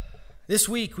This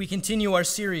week, we continue our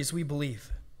series, We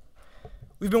Believe.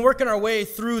 We've been working our way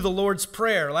through the Lord's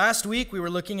Prayer. Last week, we were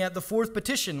looking at the fourth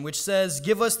petition, which says,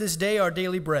 "Give us this day our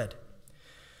daily bread."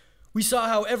 We saw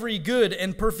how every good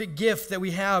and perfect gift that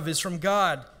we have is from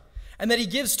God, and that He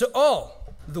gives to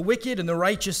all, the wicked and the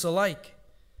righteous alike.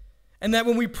 And that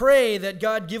when we pray that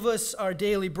God give us our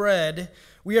daily bread,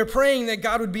 we are praying that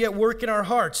God would be at work in our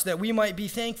hearts, that we might be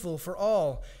thankful for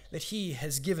all that He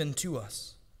has given to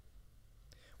us.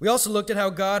 We also looked at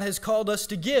how God has called us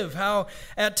to give, how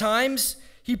at times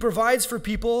He provides for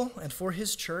people and for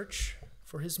His church,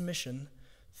 for His mission,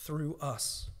 through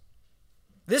us.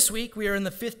 This week we are in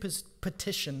the fifth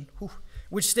petition,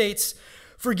 which states,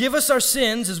 "Forgive us our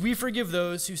sins as we forgive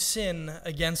those who sin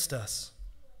against us."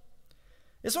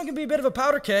 This one can be a bit of a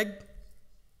powder keg.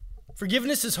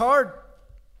 Forgiveness is hard.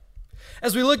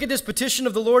 As we look at this petition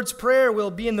of the Lord's Prayer,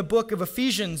 we'll be in the book of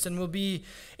Ephesians, and we'll be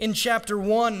in chapter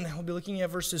 1. We'll be looking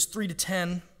at verses 3 to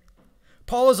 10.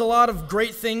 Paul has a lot of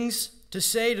great things to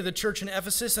say to the church in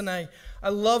Ephesus, and I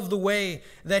love the way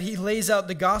that he lays out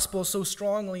the gospel so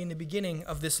strongly in the beginning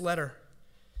of this letter.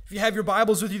 If you have your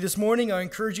Bibles with you this morning, I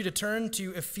encourage you to turn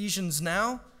to Ephesians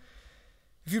now.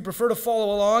 If you prefer to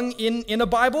follow along in a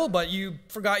Bible, but you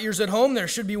forgot yours at home, there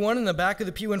should be one in the back of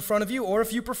the pew in front of you, or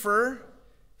if you prefer,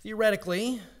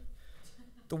 theoretically,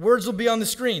 the words will be on the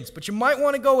screens. But you might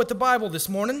want to go with the Bible this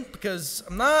morning, because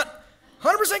I'm not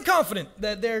 100% confident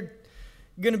that they're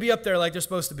going to be up there like they're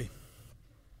supposed to be.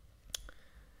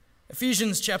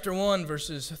 Ephesians chapter 1,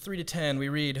 verses 3 to 10, we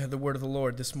read the word of the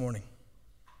Lord this morning.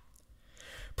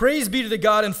 "Praise be to the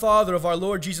God and Father of our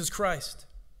Lord Jesus Christ,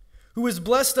 who has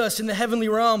blessed us in the heavenly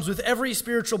realms with every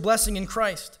spiritual blessing in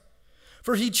Christ.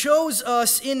 For He chose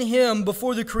us in Him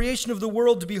before the creation of the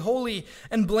world to be holy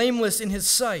and blameless in His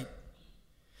sight.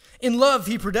 In love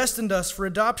He predestined us for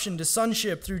adoption to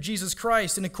sonship through Jesus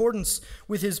Christ in accordance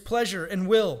with His pleasure and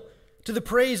will, to the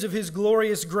praise of His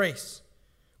glorious grace,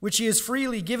 which He has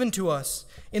freely given to us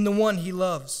in the one He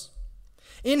loves.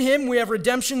 In Him we have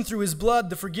redemption through His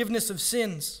blood, the forgiveness of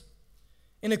sins,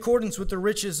 in accordance with the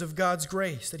riches of God's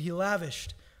grace that He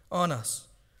lavished on us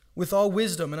with all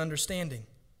wisdom and understanding.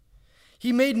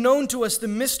 He made known to us the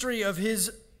mystery of His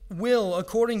will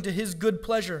according to His good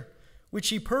pleasure, which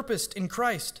He purposed in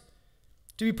Christ,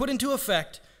 to be put into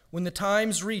effect when the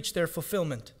times reach their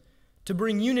fulfillment, to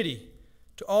bring unity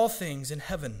to all things in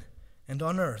heaven and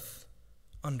on earth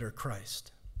under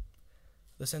Christ."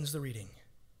 This ends the reading.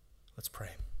 Let's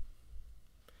pray.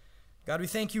 God, we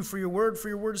thank You for Your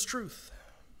word is truth.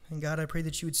 And God, I pray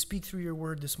that You would speak through Your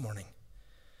word this morning,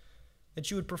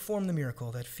 that You would perform the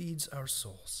miracle that feeds our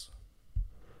souls.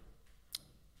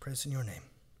 Praise in Your name.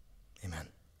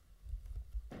 Amen.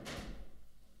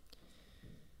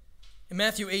 In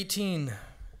Matthew 18,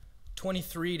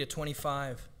 23 to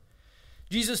 25,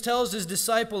 Jesus tells His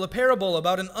disciple a parable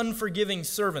about an unforgiving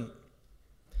servant.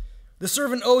 The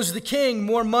servant owes the king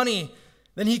more money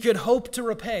than he could hope to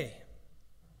repay.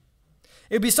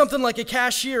 It would be something like a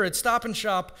cashier at Stop and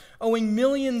Shop owing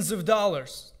millions of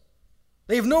dollars.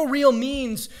 They have no real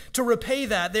means to repay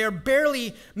that. They are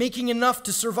barely making enough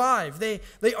to survive. They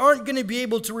aren't going to be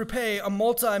able to repay a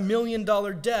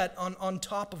multi-million-dollar debt on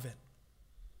top of it.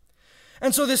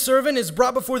 And so this servant is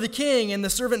brought before the king, and the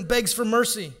servant begs for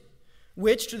mercy,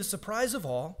 which, to the surprise of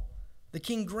all, the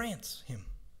king grants him.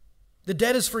 The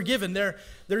debt is forgiven.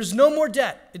 There's no more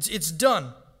debt. It's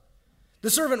done.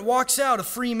 The servant walks out a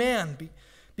free man.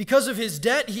 Because of his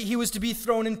debt, he was to be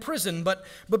thrown in prison, but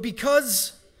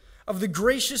because of the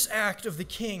gracious act of the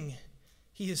king,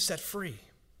 he is set free.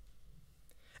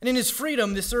 And in his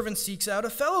freedom, the servant seeks out a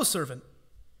fellow servant.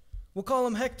 We'll call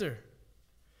him Hector.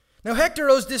 Now, Hector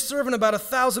owes this servant about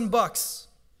 $1,000.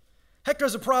 Hector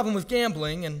has a problem with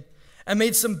gambling and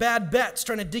made some bad bets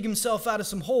trying to dig himself out of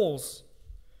some holes.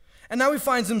 And now he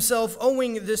finds himself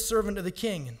owing this servant to the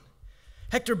king.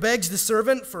 Hector begs the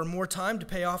servant for more time to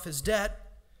pay off his debt,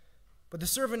 but the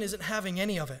servant isn't having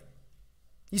any of it.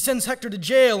 He sends Hector to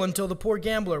jail until the poor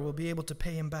gambler will be able to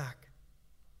pay him back.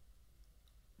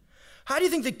 How do you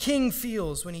think the king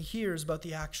feels when he hears about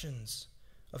the actions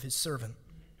of his servant?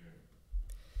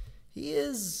 He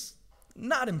is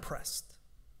not impressed.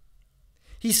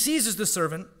 He seizes the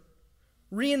servant,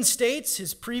 reinstates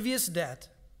his previous debt,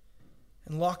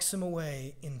 and locks him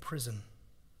away in prison.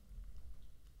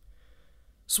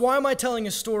 So why am I telling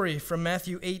a story from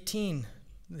Matthew 18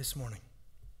 this morning?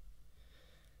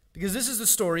 Because this is the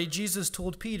story Jesus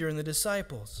told Peter and the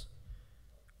disciples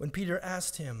when Peter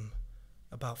asked him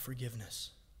about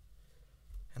forgiveness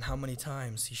and how many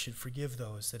times he should forgive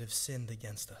those that have sinned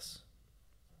against us.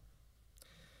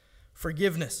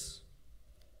 Forgiveness.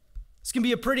 This can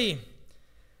be a pretty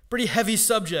Pretty heavy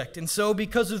subject. And so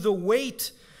because of the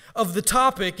weight of the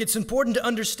topic, it's important to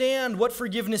understand what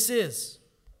forgiveness is.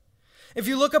 If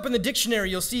you look up in the dictionary,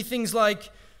 you'll see things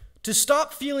like to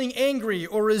stop feeling angry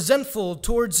or resentful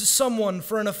towards someone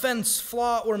for an offense,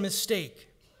 flaw, or mistake.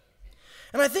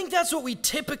 And I think that's what we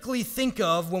typically think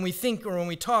of when we think or when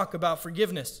we talk about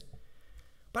forgiveness.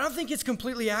 But I don't think it's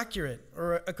completely accurate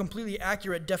or a completely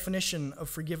accurate definition of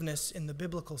forgiveness in the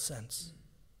biblical sense.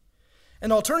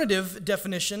 An alternative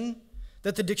definition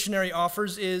that the dictionary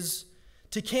offers is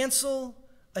to cancel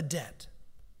a debt.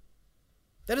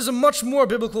 That is a much more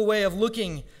biblical way of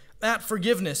looking at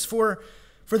forgiveness, for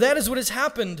that is what has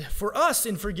happened for us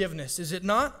in forgiveness, is it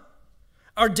not?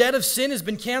 Our debt of sin has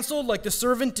been canceled, like the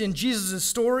servant in Jesus'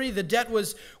 story. The debt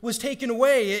was taken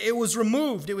away. It was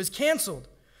removed. It was canceled.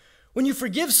 When you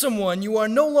forgive someone, you are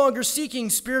no longer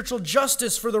seeking spiritual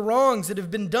justice for the wrongs that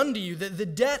have been done to you. The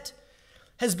debt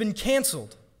has been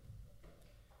canceled.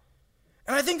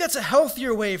 And I think that's a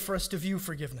healthier way for us to view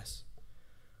forgiveness.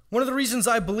 One of the reasons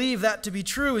I believe that to be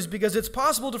true is because it's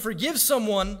possible to forgive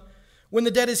someone when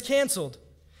the debt is canceled,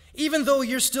 even though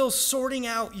you're still sorting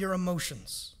out your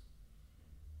emotions.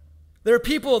 There are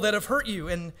people that have hurt you,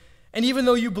 and even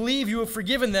though you believe you have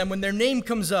forgiven them, when their name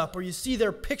comes up or you see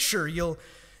their picture, you'll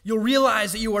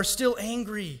realize that you are still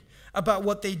angry about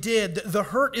what they did. The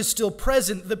hurt is still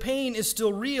present. The pain is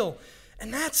still real.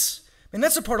 And that's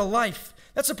a part of life.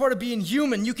 That's a part of being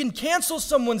human. You can cancel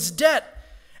someone's debt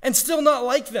and still not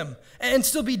like them and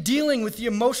still be dealing with the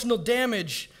emotional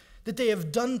damage that they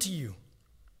have done to you.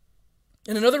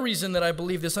 And another reason that I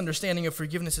believe this understanding of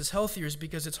forgiveness is healthier is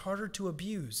because it's harder to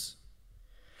abuse.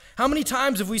 How many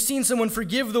times have we seen someone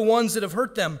forgive the ones that have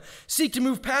hurt them, seek to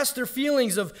move past their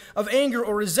feelings of anger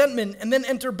or resentment, and then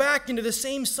enter back into the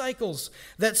same cycles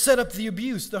that set up the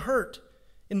abuse, the hurt,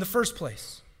 in the first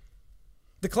place?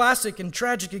 The classic and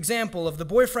tragic example of the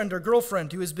boyfriend or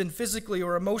girlfriend who has been physically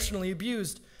or emotionally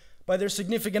abused by their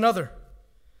significant other.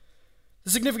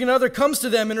 The significant other comes to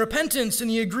them in repentance,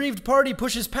 and the aggrieved party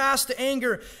pushes past the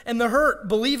anger and the hurt,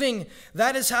 believing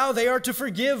that is how they are to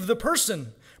forgive the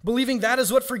person, believing that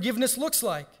is what forgiveness looks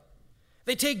like.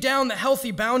 They take down the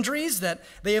healthy boundaries that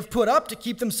they have put up to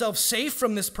keep themselves safe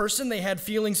from this person they had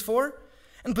feelings for,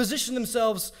 and position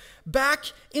themselves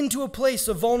back into a place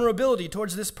of vulnerability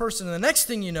towards this person. And the next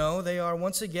thing you know, they are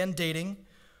once again dating,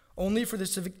 only for the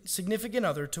significant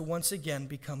other to once again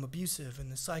become abusive,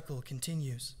 and the cycle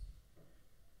continues.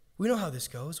 We know how this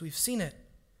goes. We've seen it,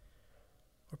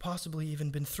 or possibly even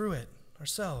been through it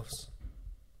ourselves.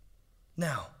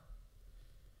 Now,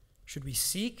 should we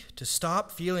seek to stop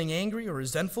feeling angry or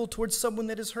resentful towards someone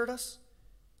that has hurt us?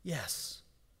 Yes.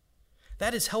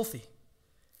 That is healthy.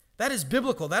 That is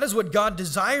biblical. That is what God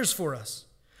desires for us.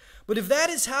 But if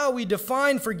that is how we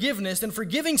define forgiveness, then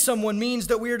forgiving someone means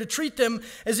that we are to treat them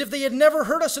as if they had never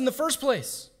hurt us in the first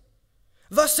place,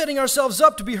 thus setting ourselves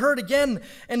up to be hurt again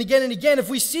and again and again. If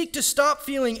we seek to stop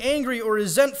feeling angry or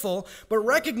resentful, but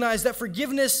recognize that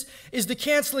forgiveness is the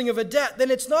canceling of a debt,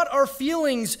 then it's not our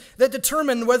feelings that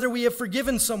determine whether we have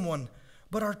forgiven someone,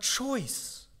 but our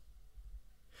choice.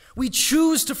 We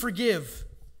choose to forgive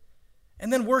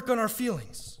and then work on our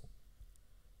feelings.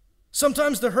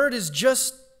 Sometimes the hurt is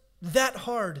just that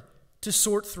hard to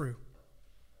sort through.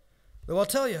 Though I'll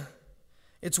tell you,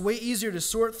 it's way easier to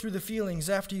sort through the feelings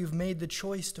after you've made the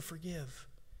choice to forgive,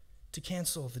 to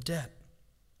cancel the debt.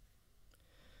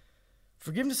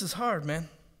 Forgiveness is hard, man.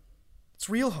 It's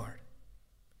real hard.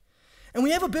 And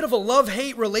we have a bit of a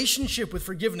love-hate relationship with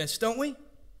forgiveness, don't we?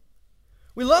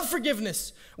 We love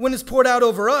forgiveness when it's poured out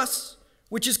over us,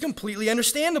 which is completely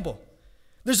understandable.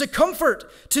 There's a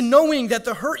comfort to knowing that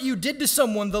the hurt you did to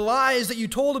someone, the lies that you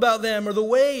told about them, or the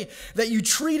way that you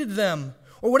treated them,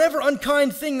 or whatever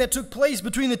unkind thing that took place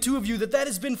between the two of you, that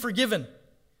has been forgiven,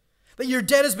 that your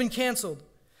debt has been canceled,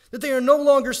 that they are no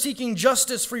longer seeking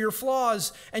justice for your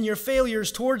flaws and your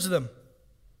failures towards them.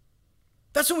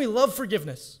 That's when we love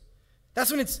forgiveness.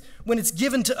 That's when it's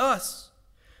given to us.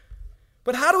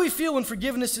 But how do we feel when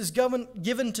forgiveness is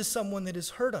given to someone that has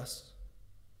hurt us?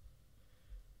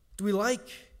 Do we like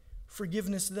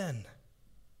forgiveness then?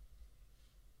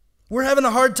 We're having a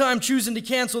hard time choosing to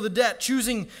cancel the debt,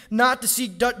 choosing not to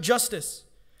seek justice.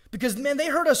 Because, man, they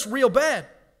hurt us real bad.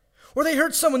 Or they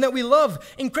hurt someone that we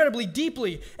love incredibly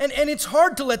deeply. And it's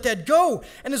hard to let that go.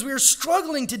 And as we are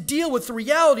struggling to deal with the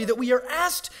reality that we are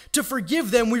asked to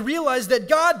forgive them, we realize that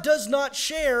God does not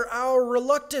share our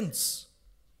reluctance.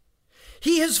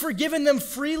 He has forgiven them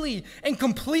freely and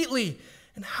completely.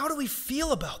 And how do we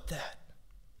feel about that?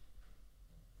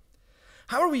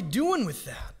 How are we doing with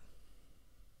that?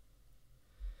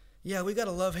 Yeah, we got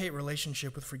a love-hate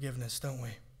relationship with forgiveness, don't we?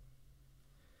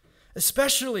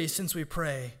 especially since we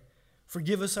pray,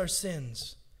 forgive us our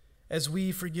sins as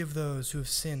we forgive those who have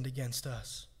sinned against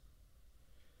us.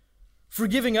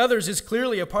 Forgiving others is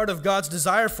clearly a part of God's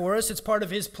desire for us. It's part of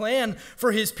His plan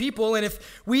for His people. And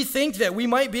if we think that we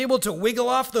might be able to wiggle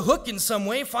off the hook in some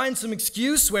way, find some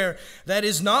excuse where that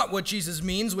is not what Jesus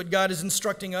means, what God is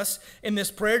instructing us in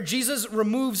this prayer, Jesus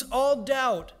removes all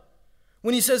doubt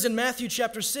when He says in Matthew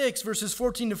chapter 6, verses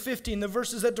 14 to 15, the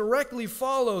verses that directly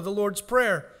follow the Lord's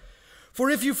Prayer, "For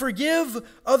if you forgive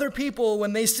other people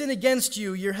when they sin against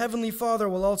you, your heavenly Father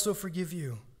will also forgive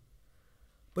you.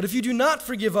 But if you do not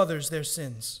forgive others their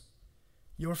sins,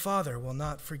 your Father will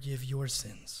not forgive your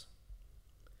sins."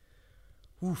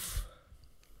 Oof.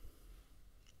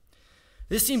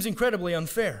 This seems incredibly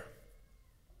unfair.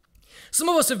 Some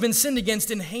of us have been sinned against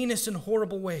in heinous and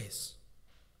horrible ways.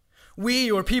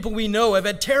 We or people we know have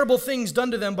had terrible things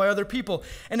done to them by other people.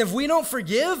 And if we don't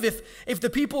forgive, if the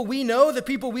people we know, the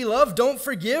people we love, don't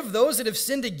forgive those that have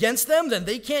sinned against them, then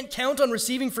they can't count on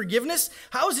receiving forgiveness.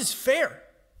 How is this fair?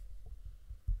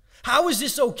 How is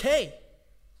this okay?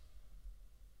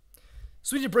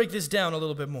 So we need to break this down a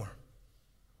little bit more.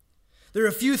 There are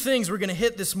a few things we're going to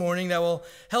hit this morning that will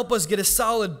help us get a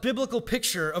solid biblical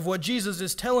picture of what Jesus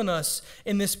is telling us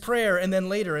in this prayer and then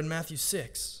later in Matthew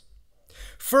 6.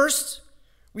 First,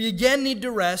 we again need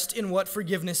to rest in what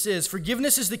forgiveness is.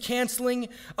 Forgiveness is the canceling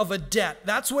of a debt.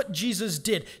 That's what Jesus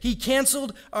did. He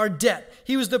canceled our debt.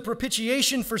 He was the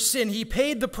propitiation for sin. He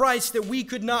paid the price that we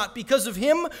could not. Because of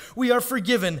Him, we are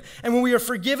forgiven. And when we are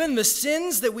forgiven, the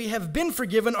sins that we have been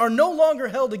forgiven are no longer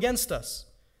held against us.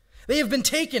 They have been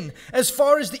taken as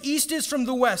far as the east is from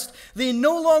the west. They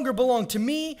no longer belong to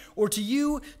me or to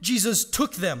you. Jesus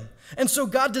took them. And so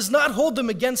God does not hold them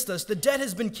against us. The debt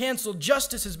has been canceled.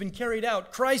 Justice has been carried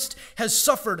out. Christ has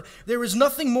suffered. There is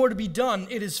nothing more to be done.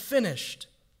 It is finished.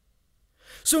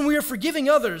 So when we are forgiving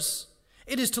others,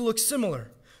 it is to look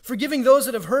similar. Forgiving those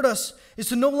that have hurt us is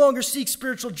to no longer seek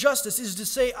spiritual justice. It is to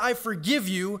say, I forgive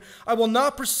you. I will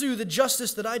not pursue the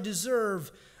justice that I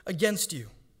deserve against you.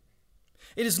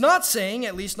 It is not saying,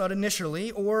 at least not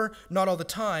initially or not all the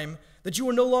time, that you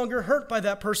are no longer hurt by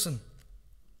that person.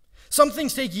 Some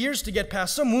things take years to get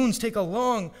past. Some wounds take a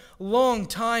long, long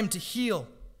time to heal.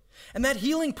 And that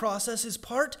healing process is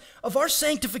part of our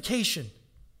sanctification.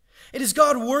 It is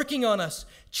God working on us,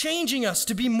 changing us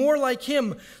to be more like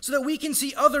Him so that we can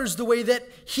see others the way that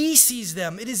He sees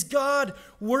them. It is God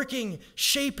working,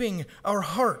 shaping our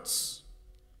hearts.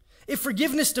 If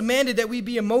forgiveness demanded that we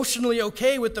be emotionally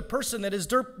okay with the person that has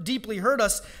deeply hurt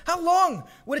us, how long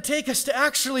would it take us to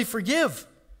actually forgive?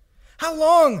 How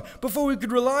long before we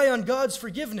could rely on God's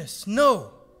forgiveness?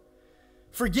 No.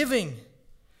 Forgiving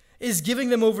is giving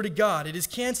them over to God. It is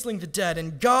canceling the debt,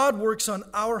 and God works on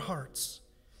our hearts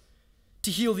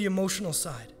to heal the emotional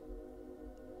side.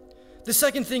 The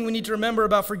second thing we need to remember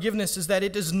about forgiveness is that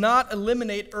it does not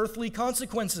eliminate earthly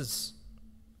consequences.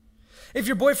 If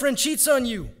your boyfriend cheats on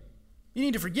you, you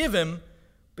need to forgive him,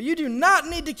 but you do not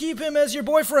need to keep him as your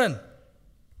boyfriend.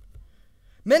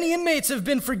 Many inmates have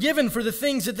been forgiven for the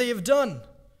things that they have done.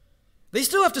 They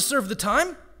still have to serve the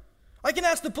time. I can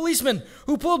ask the policeman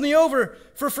who pulled me over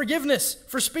for forgiveness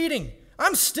for speeding.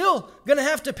 I'm still going to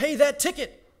have to pay that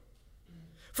ticket.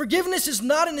 Forgiveness is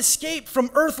not an escape from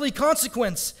earthly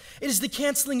consequence. It is the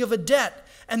canceling of a debt,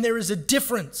 and there is a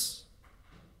difference.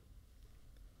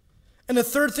 And the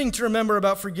third thing to remember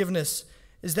about forgiveness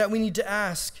is that we need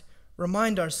to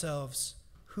remind ourselves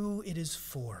who it is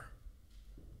for.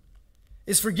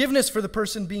 Is forgiveness for the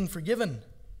person being forgiven?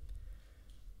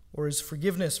 Or is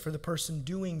forgiveness for the person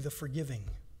doing the forgiving?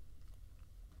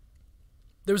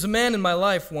 There was a man in my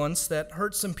life once that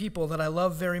hurt some people that I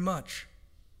love very much.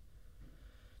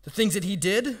 The things that he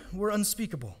did were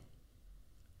unspeakable.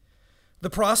 The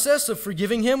process of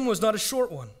forgiving him was not a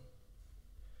short one.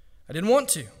 I didn't want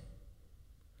to.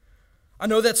 I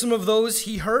know that some of those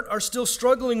he hurt are still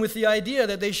struggling with the idea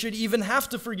that they should even have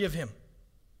to forgive him.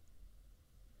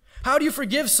 How do you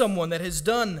forgive someone that has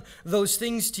done those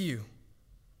things to you?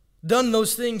 Done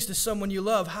those things to someone you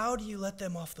love? How do you let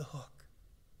them off the hook?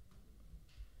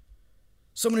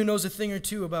 Someone who knows a thing or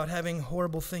two about having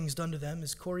horrible things done to them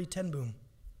is Corrie ten Boom.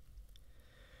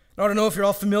 Now, I don't know if you're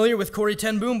all familiar with Corrie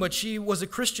ten Boom, but she was a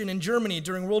Christian in Germany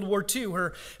during World War II.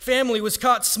 Her family was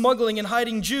caught smuggling and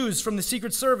hiding Jews from the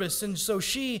Secret Service, and so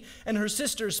she and her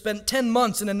sister spent 10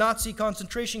 months in a Nazi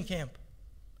concentration camp.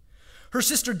 Her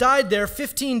sister died there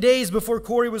 15 days before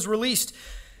Corrie was released.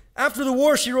 After the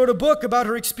war, she wrote a book about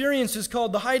her experiences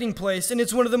called The Hiding Place, and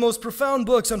it's one of the most profound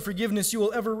books on forgiveness you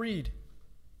will ever read.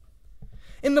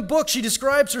 In the book, she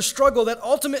describes her struggle that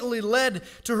ultimately led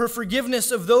to her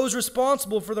forgiveness of those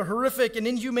responsible for the horrific and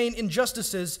inhumane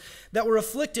injustices that were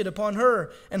afflicted upon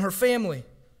her and her family.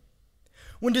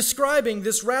 When describing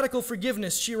this radical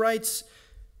forgiveness, she writes,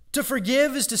 "To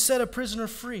forgive is to set a prisoner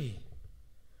free,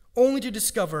 only to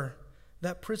discover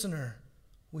that prisoner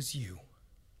was you.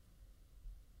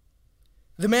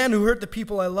 The man who hurt the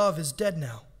people I love is dead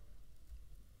now.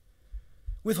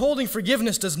 Withholding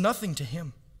forgiveness does nothing to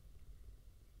him.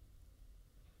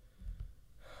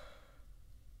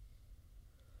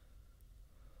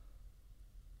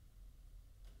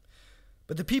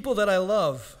 But the people that I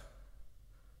love,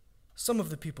 some of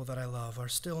the people that I love, are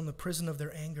still in the prison of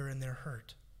their anger and their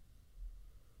hurt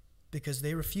because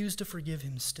they refuse to forgive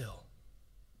him still.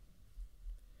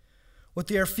 What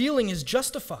they are feeling is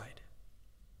justified.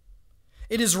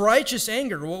 It is righteous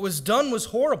anger. What was done was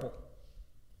horrible.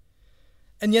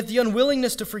 And yet the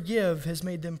unwillingness to forgive has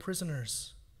made them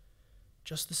prisoners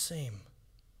just the same.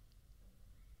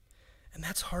 And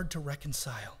that's hard to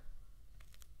reconcile.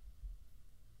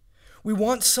 We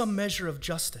want some measure of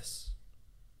justice.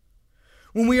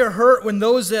 When we are hurt, when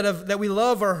those that we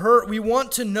love are hurt, we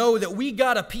want to know that we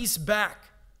got a piece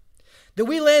back, that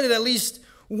we landed at least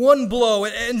one blow,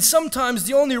 and sometimes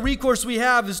the only recourse we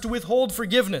have is to withhold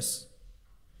forgiveness.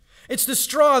 It's the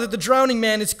straw that the drowning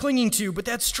man is clinging to, but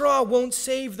that straw won't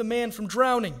save the man from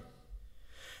drowning.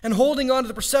 And holding on to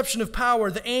the perception of power,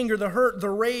 the anger, the hurt, the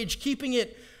rage, keeping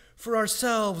it for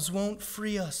ourselves won't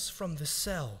free us from the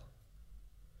cell.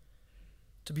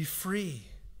 To be free,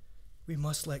 we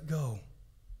must let go.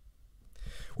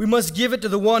 We must give it to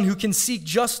the one who can seek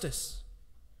justice,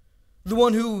 the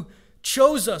one who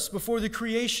chose us before the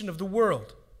creation of the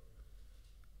world,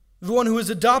 the one who has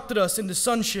adopted us into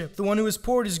sonship, the one who has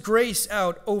poured his grace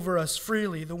out over us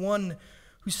freely, the one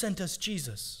who sent us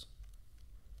Jesus.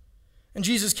 And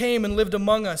Jesus came and lived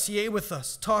among us. He ate with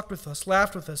us, talked with us,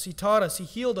 laughed with us. He taught us, he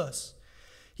healed us.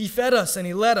 He fed us and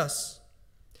he led us.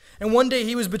 And one day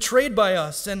he was betrayed by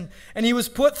us, and he was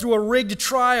put through a rigged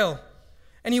trial,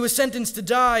 and he was sentenced to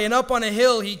die, and up on a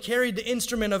hill he carried the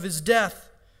instrument of his death,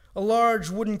 a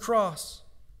large wooden cross.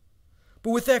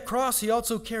 But with that cross he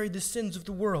also carried the sins of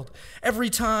the world. Every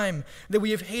time that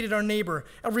we have hated our neighbor,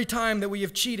 every time that we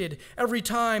have cheated, every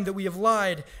time that we have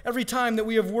lied, every time that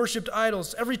we have worshipped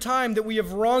idols, every time that we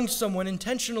have wronged someone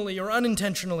intentionally or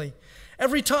unintentionally,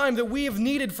 every time that we have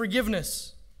needed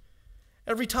forgiveness,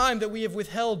 every time that we have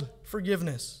withheld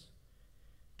forgiveness,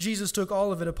 Jesus took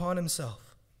all of it upon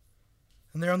himself.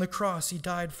 And there on the cross, he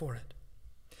died for it.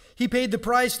 He paid the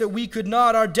price that we could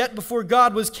not. Our debt before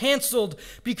God was canceled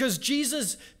because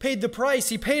Jesus paid the price.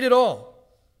 He paid it all.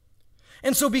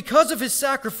 And so because of his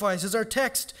sacrifice, as our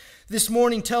text this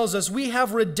morning tells us, we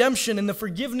have redemption in the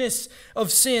forgiveness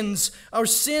of sins. Our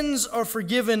sins are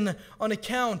forgiven on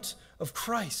account of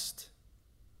Christ.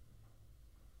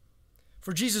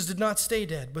 For Jesus did not stay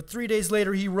dead, but 3 days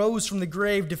later he rose from the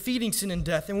grave, defeating sin and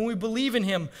death. And when we believe in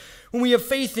him, when we have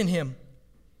faith in him,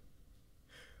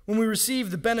 when we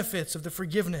receive the benefits of the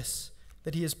forgiveness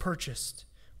that he has purchased,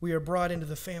 we are brought into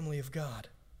the family of God.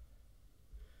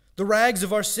 The rags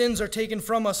of our sins are taken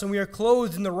from us, and we are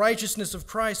clothed in the righteousness of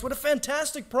Christ. What a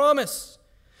fantastic promise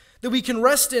that we can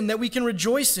rest in, that we can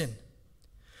rejoice in.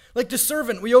 Like the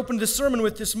servant we opened the sermon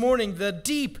with this morning, the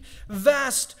deep,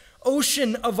 vast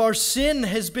ocean of our sin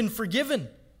has been forgiven.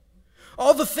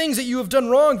 All the things that you have done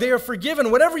wrong, they are forgiven.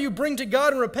 Whatever you bring to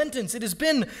God in repentance, it has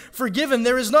been forgiven.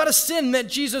 There is not a sin that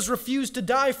Jesus refused to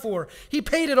die for. He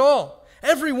paid it all.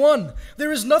 Every one.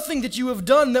 There is nothing that you have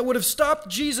done that would have stopped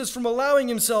Jesus from allowing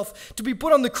himself to be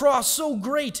put on the cross. So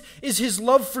great is his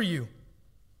love for you.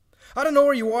 I don't know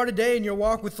where you are today in your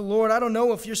walk with the Lord. I don't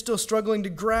know if you're still struggling to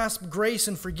grasp grace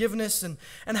and forgiveness and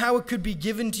how it could be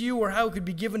given to you or how it could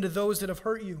be given to those that have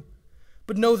hurt you.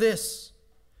 But know this,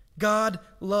 God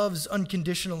loves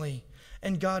unconditionally,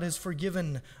 and God has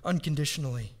forgiven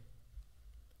unconditionally.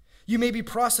 You may be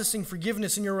processing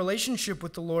forgiveness in your relationship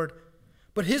with the Lord,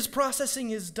 but his processing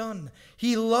is done.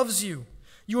 He loves you.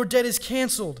 Your debt is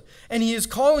canceled, and he is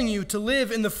calling you to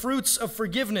live in the fruits of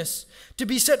forgiveness, to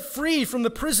be set free from the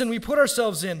prison we put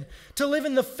ourselves in, to live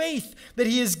in the faith that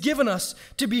he has given us,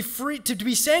 to be free, to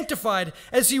be sanctified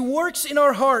as he works in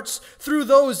our hearts through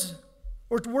those,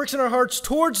 or works in our hearts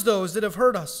towards those that have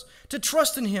hurt us, to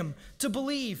trust in him, to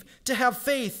believe, to have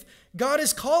faith. God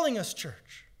is calling us,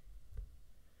 church.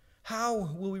 How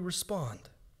will we respond?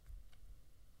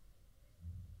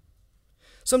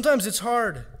 Sometimes it's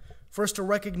hard for us to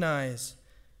recognize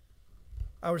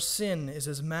our sin is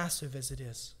as massive as it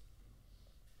is.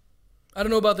 I don't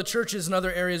know about the churches in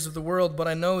other areas of the world, but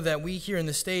I know that we here in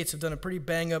the States have done a pretty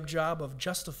bang-up job of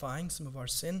justifying some of our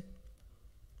sin.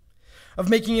 of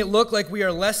making it look like we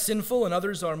are less sinful and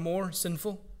others are more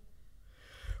sinful,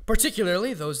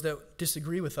 particularly those that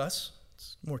disagree with us.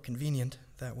 It's more convenient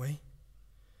that way.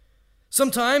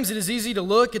 Sometimes it is easy to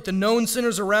look at the known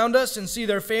sinners around us and see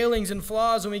their failings and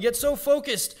flaws, and we get so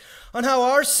focused on how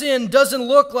our sin doesn't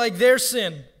look like their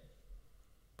sin.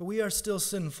 But we are still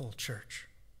sinful, church.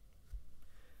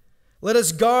 Let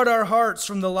us guard our hearts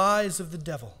from the lies of the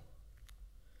devil.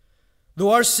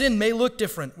 Though our sin may look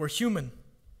different, we're human.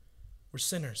 We're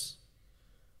sinners.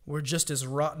 We're just as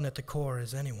rotten at the core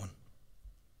as anyone.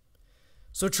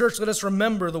 So, church, let us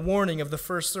remember the warning of the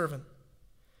first servant,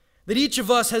 that each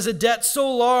of us has a debt so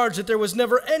large that there was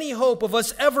never any hope of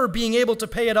us ever being able to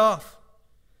pay it off.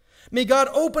 May God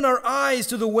open our eyes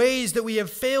to the ways that we have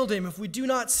failed Him if we do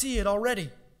not see it already.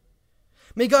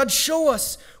 May God show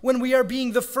us when we are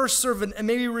being the first servant, and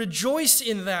may we rejoice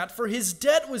in that, for His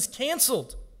debt was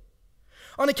canceled.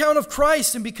 On account of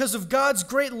Christ and because of God's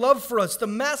great love for us, the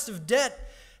massive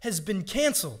debt has been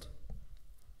canceled.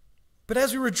 But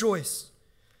as we rejoice,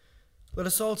 let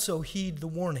us also heed the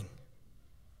warning,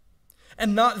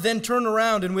 and not then turn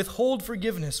around and withhold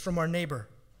forgiveness from our neighbor,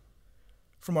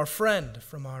 from our friend,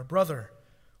 from our brother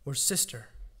or sister.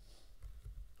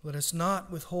 Let us not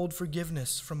withhold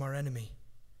forgiveness from our enemy,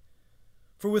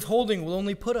 for withholding will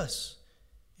only put us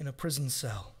in a prison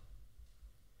cell.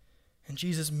 And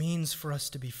Jesus means for us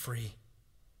to be free.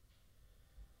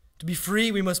 To be free,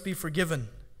 we must be forgiven,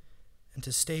 and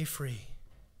to stay free,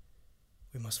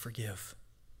 we must forgive.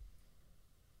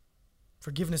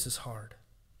 Forgiveness is hard,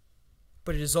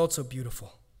 but it is also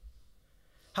beautiful.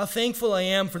 How thankful I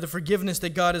am for the forgiveness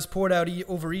that God has poured out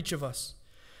over each of us.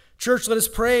 Church, let us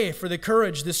pray for the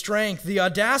courage, the strength, the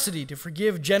audacity to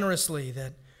forgive generously,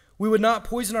 that we would not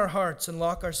poison our hearts and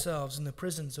lock ourselves in the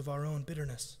prisons of our own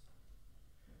bitterness.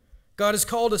 God has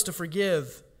called us to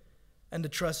forgive and to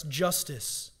trust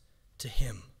justice to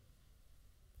Him.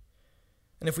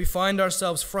 And if we find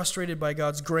ourselves frustrated by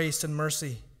God's grace and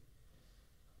mercy,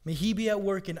 may He be at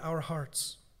work in our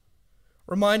hearts,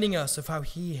 reminding us of how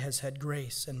He has had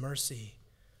grace and mercy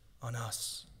on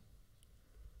us.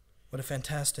 What a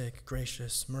fantastic,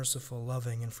 gracious, merciful,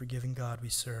 loving, and forgiving God we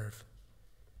serve.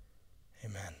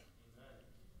 Amen.